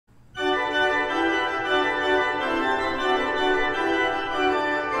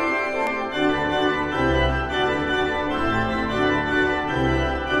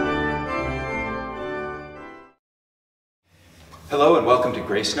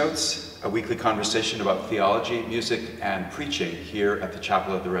Grace Notes, a weekly conversation about theology, music, and preaching here at the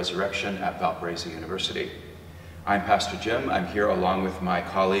Chapel of the Resurrection at Valparaiso University. I'm Pastor Jim. I'm here along with my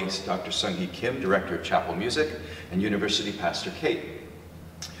colleagues, Dr. Sung-Hee Kim, Director of Chapel Music, and University Pastor Kate.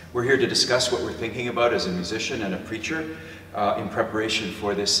 We're here to discuss what we're thinking about as a musician and a preacher in preparation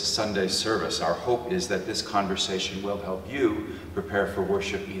for this Sunday service. Our hope is that this conversation will help you prepare for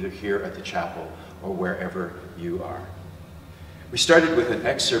worship either here at the chapel or wherever you are. We started with an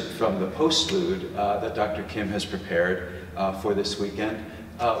excerpt from the postlude that Dr. Kim has prepared for this weekend.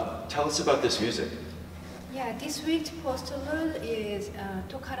 Tell us about this music. Yeah, this week's postlude is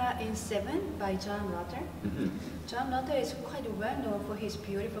Toccata in 7 by John Rutter. Mm-hmm. John Rutter is quite well known for his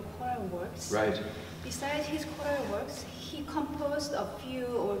beautiful choral works. Right. Besides his choral works, he composed a few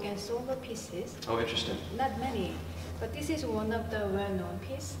organ solo pieces. Oh, interesting. Not many, but this is one of the well-known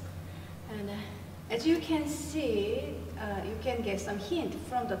pieces. And as you can see, you can get some hint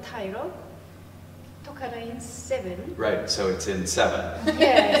from the title, Toccata in 7. Right, so it's in 7.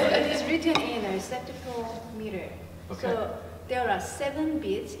 Yes, right. it is written in a septuple meter. Okay. So there are 7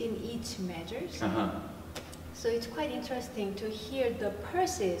 beats in each measure. Uh-huh. So it's quite interesting to hear the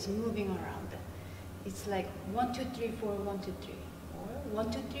pulses moving around. It's like 1, 2, 3, 4, 1, 2, 3, or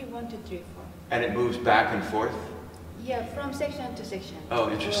 1, 2, 3, 1, 2, 3, 4. And it moves back and forth? Yeah, from section to section. Oh,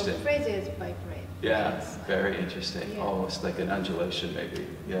 interesting. Or phrases by phrase. Yeah, Yes. very interesting. Yeah. Almost like an undulation, maybe.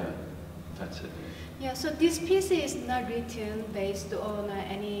 Yeah, that's it. Yeah, so this piece is not written based on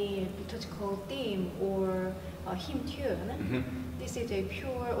any liturgical theme or hymn tune. Mm-hmm. This is a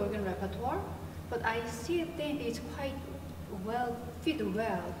pure organ repertoire, but I still think it's quite fit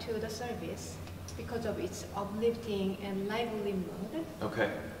well to the service because of its uplifting and lively mood. Okay.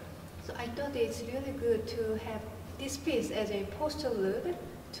 So I thought it's really good to have this piece as a postlude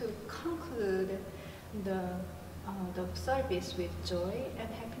to conclude the service with joy and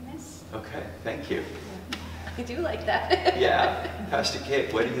happiness. Okay, thank you. Yeah. I do like that. Yeah, Pastor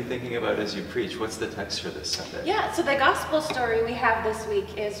Kate, what are you thinking about as you preach? What's the text for this Sunday? Yeah, so the gospel story we have this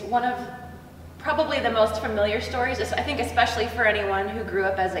week is one of probably the most familiar stories, I think especially for anyone who grew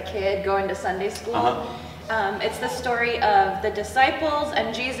up as a kid going to Sunday school. Uh-huh. It's the story of the disciples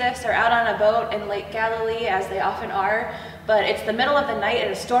and Jesus are out on a boat in Lake Galilee, as they often are, but it's the middle of the night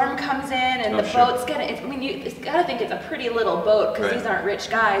and a storm comes in and the boat's getting, you've got to think it's a pretty little boat because these aren't rich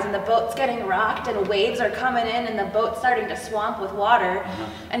guys, and the boat's getting rocked and waves are coming in and the boat's starting to swamp with water. Uh-huh.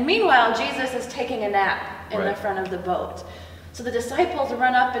 And meanwhile, Jesus is taking a nap in the front of the boat. So the disciples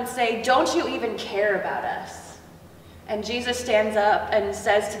run up and say, "Don't you even care about us?" And Jesus stands up and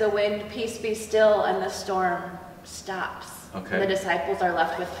says to the wind, "Peace, be still," and the storm stops. Okay. And the disciples are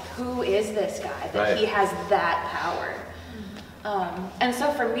left with, who is this guy that he has that power? And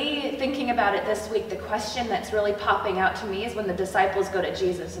so for me, thinking about it this week, the question that's really popping out to me is when the disciples go to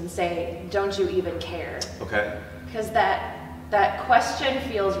Jesus and say, "Don't you even care?" Okay. Because that question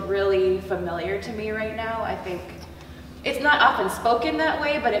feels really familiar to me right now. I think it's not often spoken that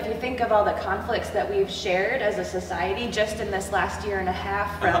way, but if you think of all the conflicts that we've shared as a society just in this last year and a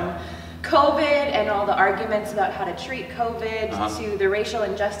half, from COVID and all the arguments about how to treat COVID to the racial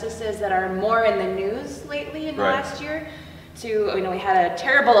injustices that are more in the news lately in the last year, to, we had a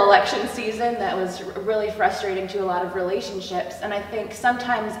terrible election season that was really frustrating to a lot of relationships. And I think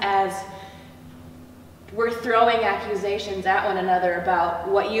sometimes as we're throwing accusations at one another about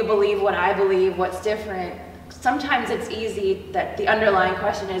what you believe, what I believe, what's different, sometimes it's easy that the underlying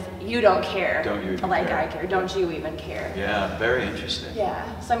question is, you don't care. Don't you even like care? I care. Don't you even care? Yeah, very interesting.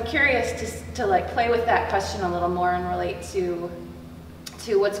 Yeah, so I'm curious to like play with that question a little more and relate to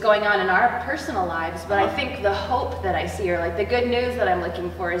what's going on in our personal lives. But I think the hope that I see, or like the good news that I'm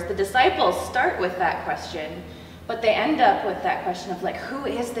looking for, is the disciples start with that question, but they end up with that question of like, who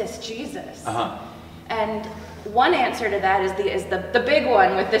is this Jesus? And one answer to that is the big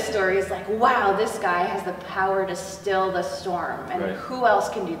one with this story is like, wow, this guy has the power to still the storm. And who else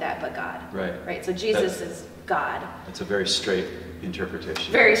can do that but God? Right. So Jesus is God. It's a very straight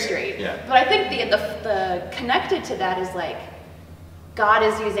interpretation. Very straight. Yeah. But I think the connected to that is like, God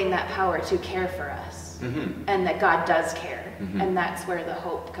is using that power to care for us. And that God does care. And that's where the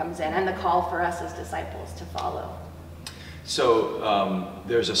hope comes in, and the call for us as disciples to follow. So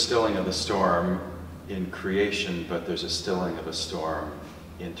there's a stilling of the storm in creation, but there's a stilling of a storm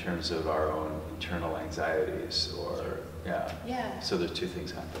in terms of our own internal anxieties, or so there's two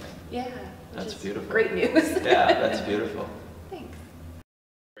things happening. Yeah, that's beautiful. Great news. Yeah, that's beautiful. Thanks.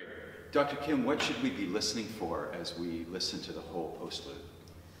 Great. Dr. Kim, what should we be listening for as we listen to the whole postlude?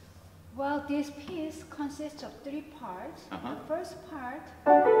 Well, this piece consists of 3 parts. The first part,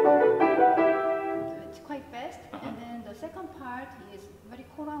 it's quite fast, and then the second part is very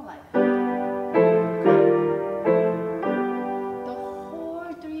Koran life. The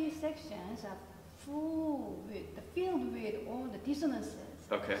whole 3 sections are filled with all the dissonances.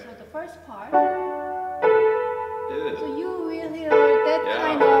 Okay. So the first part, Ew. so you will hear that Yeah.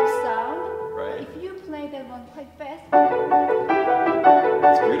 kind of sound. Right. If you play that one quite fast,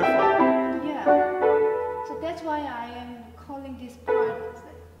 It's beautiful. yeah. So that's why I am calling this part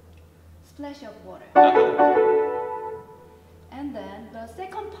splash of water. And then the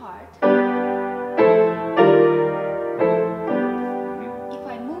second part, if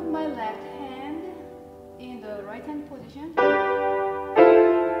I move my left hand in the right hand position,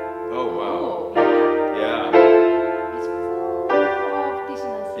 Oh, wow. Oh, Yeah. it's full of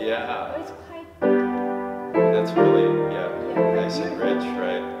dissonance. Yeah. So it's quite, That's really, Yeah, nice and rich,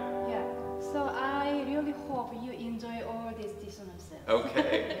 right? yeah. So I really hope you enjoy all these dissonances.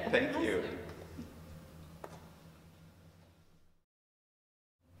 Okay, Yeah. thank you.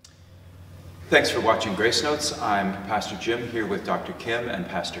 Thanks for watching Grace Notes. I'm Pastor Jim here with Dr. Kim and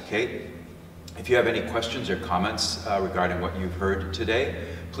Pastor Kate. If you have any questions or comments regarding what you've heard today,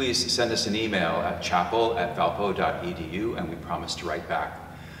 please send us an email at chapel@valpo.edu and we promise to write back.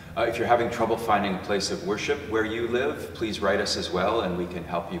 If you're having trouble finding a place of worship where you live, please write us as well and we can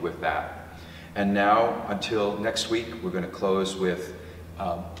help you with that. And now, until next week, we're going to close with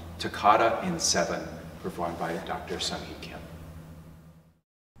Toccata in 7, performed by Dr. Sung-Hee Kim.